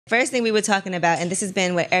first thing we were talking about, and this has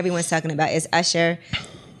been what everyone's talking about, is Usher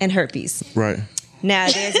and herpes. Right. Now,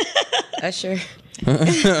 there's Usher.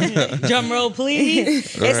 Drum roll,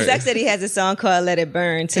 please. It sucks that he has a song called "Let It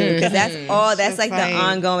Burn" too, because that's like the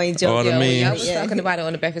ongoing joke. All the memes. I was talking about it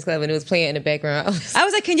on the Breakfast Club, and it was playing in the background. I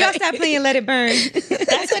was like, "Can y'all stop playing Let It Burn?"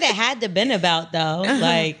 That's what it had to been about, though.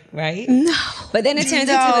 Like, right? No, but then it turns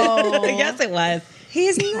into Yes, it was.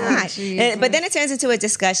 he's not. But then it turns into a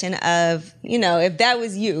discussion of, if that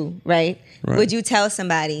was you, right? Would you tell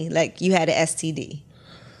somebody like you had an STD?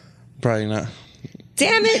 Probably not.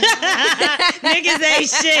 Damn it. Niggas ain't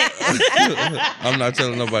shit. I'm not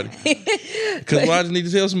telling nobody. Because why do I need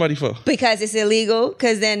to tell somebody for? Because it's illegal.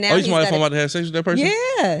 Because then now Oh, you somebody if I'm about to have sex with that person?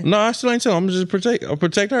 Yeah. No, I still ain't telling. I'm just protect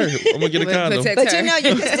her. I'm gonna get a condom. Protect But her.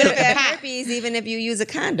 you can still get herpes even if you use a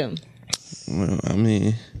condom. Well, I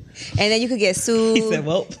mean, And then you could get sued. He said,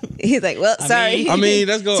 well. He's like, well, sorry. I mean,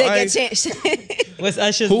 let's go. Take a chance. What's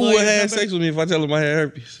Usher's Who would lawyer's have number? sex with me if I tell him I had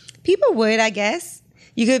herpes? People would, I guess.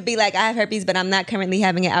 You could be like, I have herpes, but I'm not currently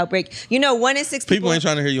having an outbreak. 1 in 6 people. People ain't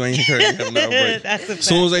trying to hear you ain't currently having an outbreak. That's a As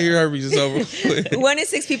soon as they hear herpes, it's over. 1 in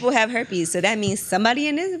 6 people have herpes, so that means somebody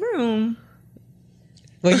in this room.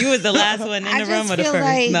 Well, you was the last one in I the room just or the feel first?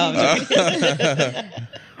 like- No, I'm joking.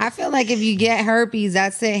 I feel like if you get herpes,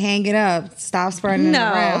 that's it. Hang it up. Stop spreading it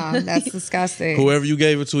No. around. That's disgusting. Whoever you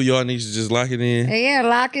gave it to, y'all need to just lock it in. Yeah,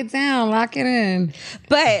 lock it down. Lock it in.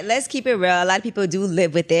 But let's keep it real. A lot of people do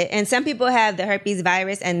live with it. And some people have the herpes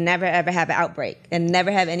virus and never, ever have an outbreak and never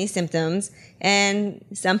have any symptoms. And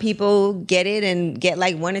some people get it and get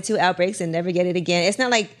like 1 or 2 outbreaks and never get it again. It's not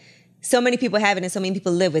like so many people have it and so many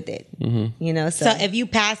people live with it. So if you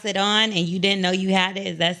pass it on and you didn't know you had it,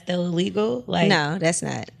 is that still illegal? Like, no, that's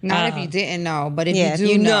not. Not if you didn't know, but if Yeah, you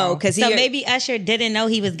do know. because So maybe Usher didn't know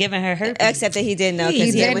he was giving her herpes. except that he didn't know He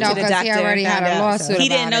because he didn't went to know the 'cause doctor. he already and had found a out, lawsuit. He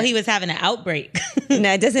didn't about know it. he was having an outbreak.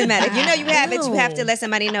 No, it doesn't matter. If you know you have it, you No. have to let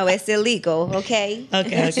somebody know it's illegal. Okay.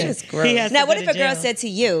 Okay. Just gross. He has Now, to what go if to a girl jail. said to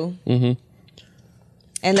you,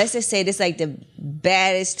 and let's just say this like the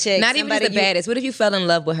baddest chick, Not even somebody just the baddest. What if you fell in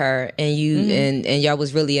love with her and you and y'all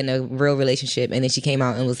was really in a real relationship, and then she came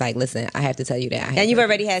out and was like, "Listen, I have to tell you that." I have and you've herpes."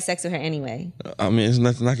 already had sex with her anyway. I mean, there's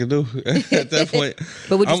nothing I can do at that point.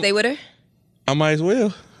 But would you I'm- stay with her? I might as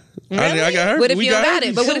well. I got herpes. What if We you don't got herpes.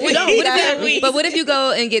 it? But what if you don't? But What if you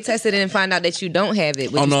go and get tested and find out that you don't have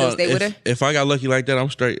it? Would Oh you still no! stay with her? If I got lucky like that,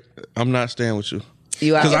 I'm straight. I'm not staying with you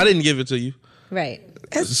You out? because I didn't give it to you. Right.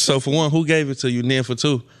 So for one, who gave it to you? And then for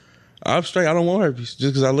two, I'm straight. I don't want herpes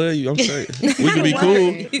just because I love you. I'm straight. We can be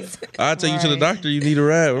cool. I'll take you to the doctor. You need a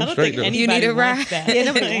ride. I I'm don't straight think though. anybody You need a wants ride. that. Yeah,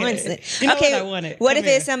 nobody wants it. You know Okay, what I wanted? what Come if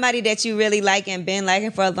here. it's somebody that you really like and been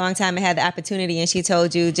liking for a long time and had the opportunity, and she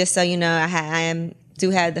told you, just so you know, I do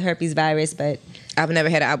have the herpes virus, but I've never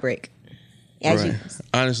had an outbreak. as you, Right.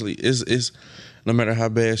 Honestly, it's no matter how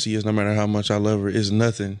bad she is, no matter how much I love her, it's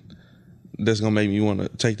nothing that's gonna make me want to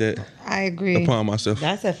take that I agree. upon myself.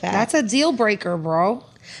 That's a fact. That's a deal breaker, bro.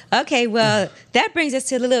 Okay, well, that brings us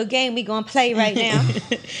to the little game we're going to play right now.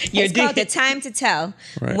 It's called the time to tell.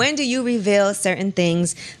 Right. When do you reveal certain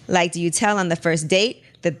things? Like, do you tell on the first date,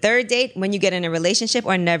 the third date, when you get in a relationship,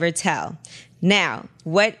 or never tell? Now,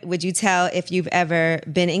 what would you tell if you've ever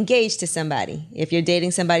been engaged to somebody? If you're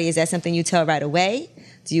dating somebody, is that something you tell right away?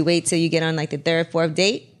 Do you wait till you get on like the third, fourth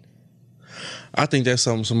date? I think that's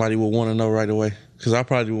something somebody would want to know right away because I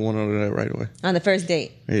probably would want to know that right away. On the first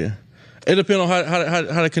date? Yeah, it depends on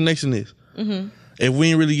how the connection is. If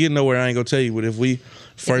we ain't really getting nowhere, I ain't gonna tell you. But if we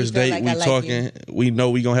first feel date, like we I like talking, we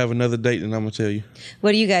know we gonna have another date, then I'm gonna tell you.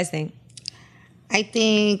 What do you guys think? I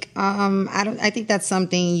think I think that's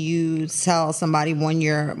something you tell somebody when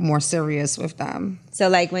you're more serious with them. So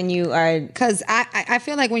like when you are... Because I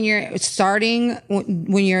feel like when you're starting,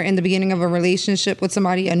 when you're in the beginning of a relationship with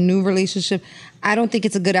somebody, a new relationship, I don't think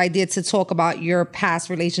it's a good idea to talk about your past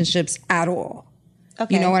relationships at all.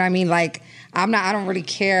 Okay. You know what I mean? Like, I don't really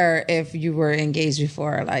care if you were engaged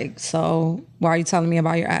before. Like, so why are you telling me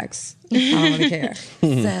about your ex? I don't really care.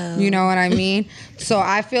 So, You know what I mean? So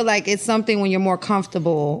I feel like it's something when you're more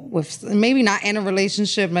comfortable with, maybe not in a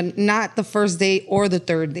relationship, but not the first date or the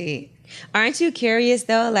third date. aren't you curious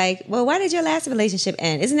though? Like, well, why did your last relationship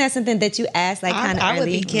end? Isn't that something that you asked like kind of I would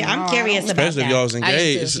early? be. I'm curious about Especially that. if y'all was I used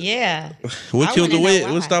engaged. to. Yeah. What I killed the wanna know wedding?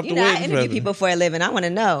 why. What stopped You the know, I wedding? interview feather? people for a living. I want to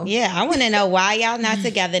know. Yeah, I want to know why y'all not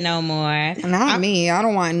together no more. Not me. I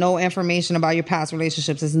don't want no information about your past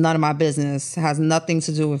relationships. It's none of my business. It has nothing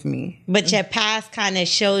to do with me. But your past kind of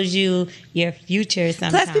shows you your future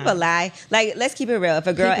sometimes. Plus, people lie. Like, let's keep it real. If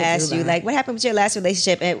a girl People do asks you, lie. like, what happened with your last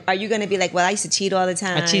relationship? And are you going to be like, well, I used to cheat all the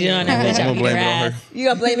time? I cheated on her gonna blame it on her. You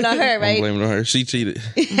gonna blame it on her, I'm right? blaming it on her. She cheated.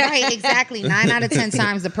 Right, exactly. 9 out of 10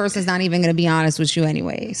 times the person's not even going to be honest with you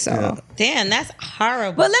anyway. So Damn, that's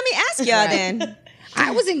horrible. Well, let me ask y'all then.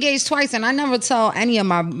 I was engaged twice, and I never tell any of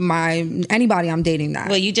my anybody I'm dating that.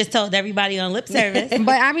 Well, you just told everybody on lip service.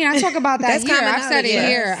 But I mean, I talk about that That's here. common I've said it knowledge,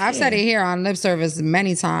 here. yes. I've said it here on lip service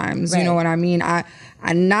many times. You know Right. what I mean?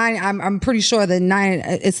 I'm pretty sure that 9.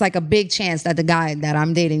 It's like a big chance that the guy that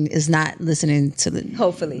I'm dating is not listening to the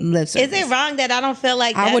Hopefully. lip service. Is it wrong that I don't feel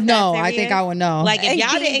like I that's would know. that I think serious? I would know. Like if And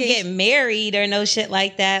y'all get didn't engaged. get married or no shit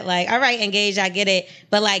like that, like all right, engaged, I get it.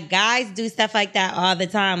 But like guys do stuff like that all the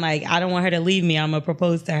time. Like I don't want her to leave me. I'm gonna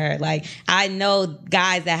propose to her. Like I know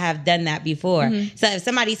guys that have done that before. So if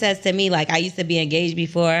somebody says to me like I used to be engaged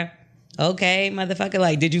before. Okay, motherfucker.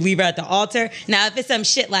 Like, did you leave her at the altar? Now, if it's some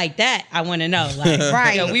shit like that, I want to know. Like,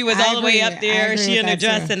 Right. yo, we was I all the way agree. up there. I agree She with in a that,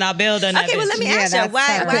 dress, too. and I bailed on that. Okay, well, bitch. let me Yeah, ask you, that's why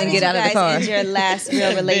tough. did Couldn't you get out of the guys car. end your last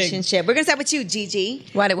real relationship? We're gonna start with you, Gigi.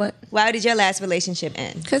 Why did what? Why did your last relationship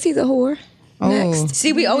end? Because he's a whore. Oh. Next.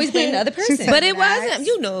 See, we always blame the other person. But it wasn't.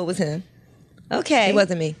 You know it was him. Okay. It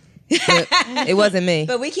wasn't me. It wasn't me.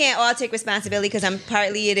 But we can't all take responsibility because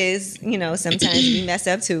partly it is, sometimes we mess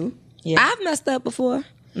up too. I've messed up before.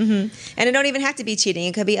 And it don't even have to be cheating.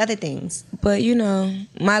 It could be other things. But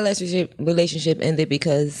my last relationship ended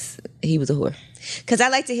because he was a whore. Because I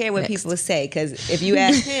like to hear what people say. Because if you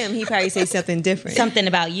ask him, he probably say something different. Something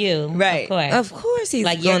about you. Right. Of course. Of course he's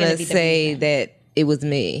Like, you're gonna gonna be the say reason. that it was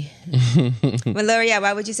me. Well, L'Oreal,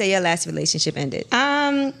 why would you say your last relationship ended?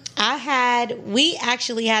 We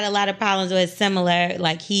actually had a lot of problems with similar,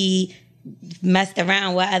 like he messed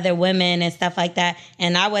around with other women and stuff like that,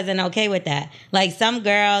 and I wasn't okay with that. Like some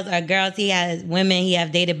girls women he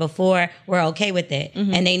have dated before were okay with it,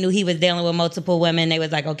 and they knew he was dealing with multiple women. They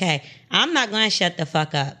was like, okay, I'm not going to shut the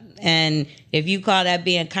fuck up. And if you call that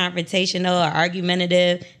being confrontational or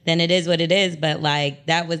argumentative, then it is what it is. But like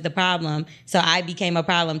that was the problem, so I became a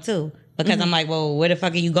problem too. Because I'm like, well, where the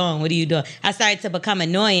fuck are you going? What are you doing? I started to become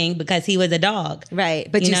annoying because he was a dog. Right.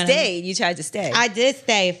 But you know what I mean? stayed. You tried to stay. I did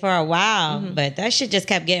stay for a while, but that shit just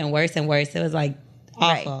kept getting worse and worse. It was like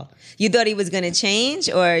awful. Right. You thought he was going to change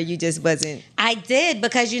or you just wasn't? I did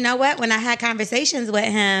because you know what? When I had conversations with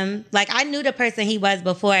him, like I knew the person he was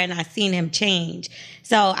before and I seen him change.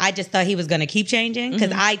 So I just thought he was going to keep changing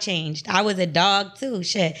because I changed. I was a dog too.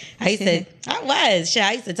 Shit. I used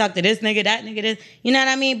to talk to this nigga, that nigga, this. You know what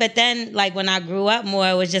I mean? But then like when I grew up more,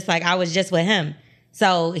 it was just like I was just with him.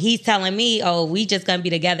 So he's telling me, oh, we just gonna be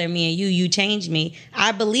together, me and you changed me.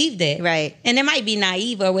 I believed it. Right. And it might be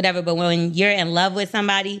naive or whatever, but when you're in love with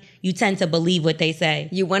somebody, you tend to believe what they say.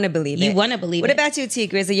 You want to believe it. You want to believe What it. about you, T.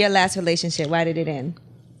 Grizzly? Your last relationship, why did it end?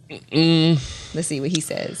 Let's see what he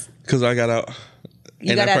says. Because I got out.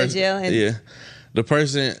 You And got that out of jail? And Yeah. The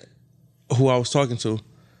person who I was talking to,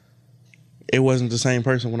 it wasn't the same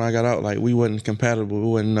person when I got out. Like, we wasn't compatible. We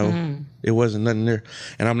wasn't it wasn't nothing there.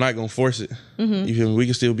 And I'm not going to force it. You feel me? We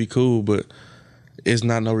can still be cool, but it's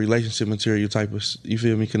not no relationship material type of, you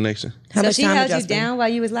feel me, connection. How so much she time held did y'all you spend? down while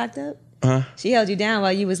you was locked up? Huh? She held you down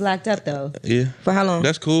while you was locked up, though. Yeah. For how long?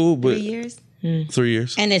 That's cool, but 3 years? 3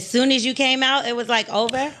 years. And as soon as you came out, it was like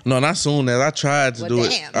over. No, not soon as I tried to Well, do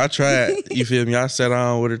damn. it. I tried, you feel me? I sat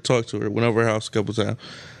down with her, talked to her, went over her house a couple times.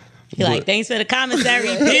 You're like, But- thanks for the commissary.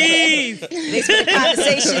 Peace. Thanks for the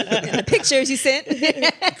conversation and the pictures you sent.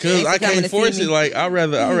 Because I for coming can't to force see it. me. Like, I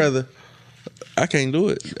can't do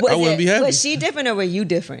it. I wouldn't be happy. Was she different or were you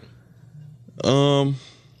different?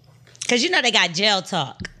 Because you know they got jail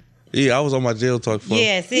talk. Yeah, I was on my jail talk phone.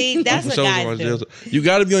 Yeah, see, that's For what sure was on guys my jail do. talk. You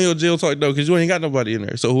got to be on your jail talk though, because you ain't got nobody in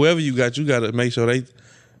there. So whoever you got to make sure they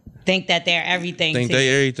Think that they're everything. think to they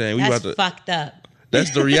you. everything. We That's about to. fucked up.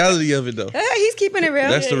 That's the reality of it though. He's keeping it real.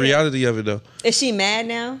 That's the reality of it though. Is she mad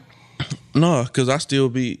now? No, because I still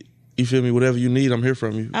be. You feel me? Whatever you need, I'm here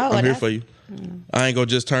from you. Oh, I'm here that's- for you. I ain't gonna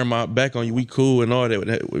just turn my back on you. We cool and all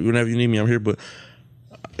that. Whenever you need me, I'm here. But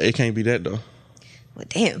it can't be that though. Well,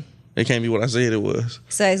 damn. It can't be what I said it was.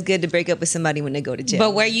 So it's good to break up with somebody when they go to jail.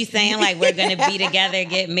 But were you saying like we're gonna be together,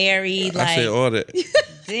 get married? Like, I said all that.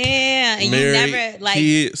 damn, and Married, you never like.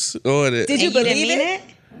 kids, all that. Did you and didn't believe mean it?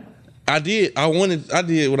 I did. I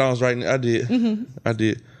did what I was writing. I did. I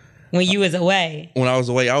did. When you was away. When I was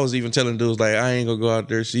away, I was even telling dudes like, I ain't gonna go out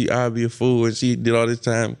there. I'd be a fool, and she did all this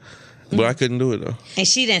time, but I couldn't do it though. And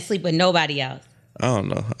she didn't sleep with nobody else. I don't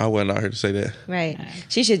know. I wasn't out here to say that. Right.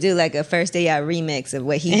 She should do like a first day out remix of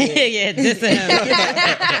what he did. Yeah, this him.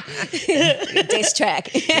 Diss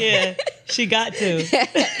track. Yeah, she got to.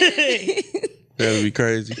 That'd be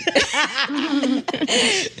crazy.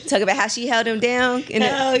 Talk about how she held him down.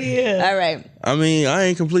 Hell yeah. All right. I mean, I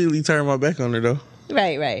ain't completely turned my back on her though.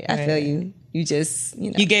 Right. I feel you. You just,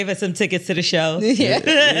 you know. You gave us some tickets to the show.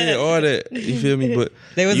 Yeah, all that. You feel me? But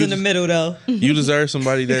They was you in the middle though. You deserve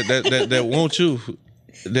somebody that wants you.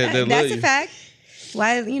 That love That's you. a fact.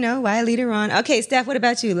 Why lead her on? Okay, Steph, what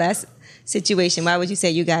about you? Last situation. Why would you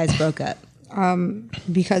say you guys broke up?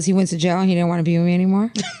 Because he went to jail and he didn't want to be with me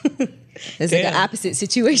anymore. It's like an opposite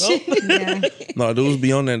situation. Yeah. No, dudes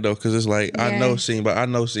be on that though, because it's like I Yeah. know Scene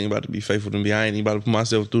about to be faithful to me. I ain't even about to put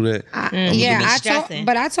myself through that.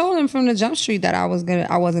 I told him from the jump street that I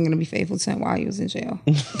wasn't gonna be faithful to him while he was in jail.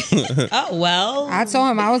 Oh well. I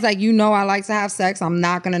told him, I was like, I like to have sex. I'm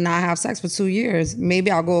not gonna not have sex for 2 years.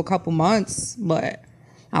 Maybe I'll go a couple months, but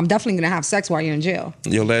I'm definitely gonna have sex while you're in jail.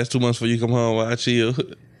 Your last 2 months before you come home, I chill.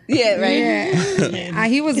 Yeah, right. Yeah.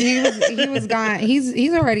 He was gone.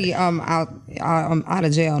 He's already out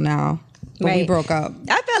of jail now. But we Right. broke up.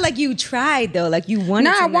 I felt like you tried though, like you wanted.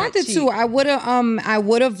 No, to I not wanted cheat. to. I would have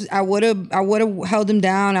held him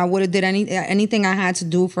down. I would have did anything I had to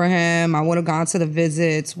do for him. I would have gone to the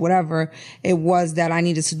visits, whatever it was that I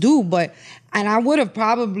needed to do. And I would have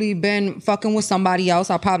probably been fucking with somebody else.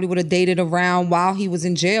 I probably would have dated around while he was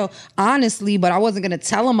in jail, honestly, but I wasn't going to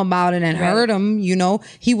tell him about it and hurt him,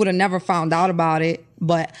 He would have never found out about it.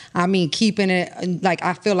 But I mean, keeping it like,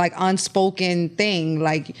 I feel like unspoken thing,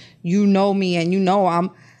 like, me and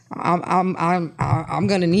I'm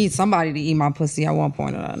gonna need somebody to eat my pussy at one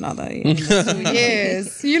point or another. 2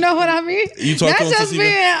 years. You know what I mean? You talk to That's him just since he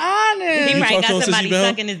being been- honest. He You probably talk to him got since somebody you been home?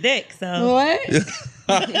 sucking his dick. So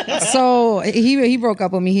What? So he broke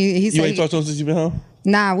up with me. He You said ain't talked to him since you been home?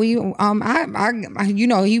 nah, we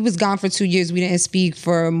he was gone for 2 years. We didn't speak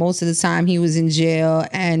for most of the time he was in jail,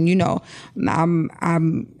 and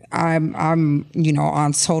I'm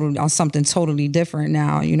on something totally different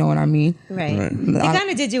now. You know what I mean? Right. Right. He kind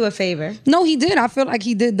of did you a favor. No, he did. I feel like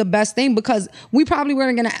he did the best thing because we probably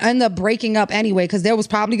weren't going to end up breaking up anyway, because there was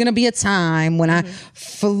probably going to be a time when I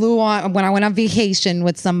when I went on vacation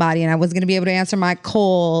with somebody and I wasn't going to be able to answer my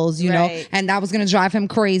calls, you know, Right. and that was going to drive him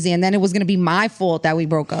crazy. And then it was going to be my fault that we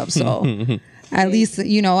broke up. So at least,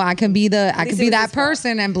 I can be that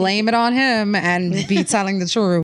person and blame it on him and be telling the truth.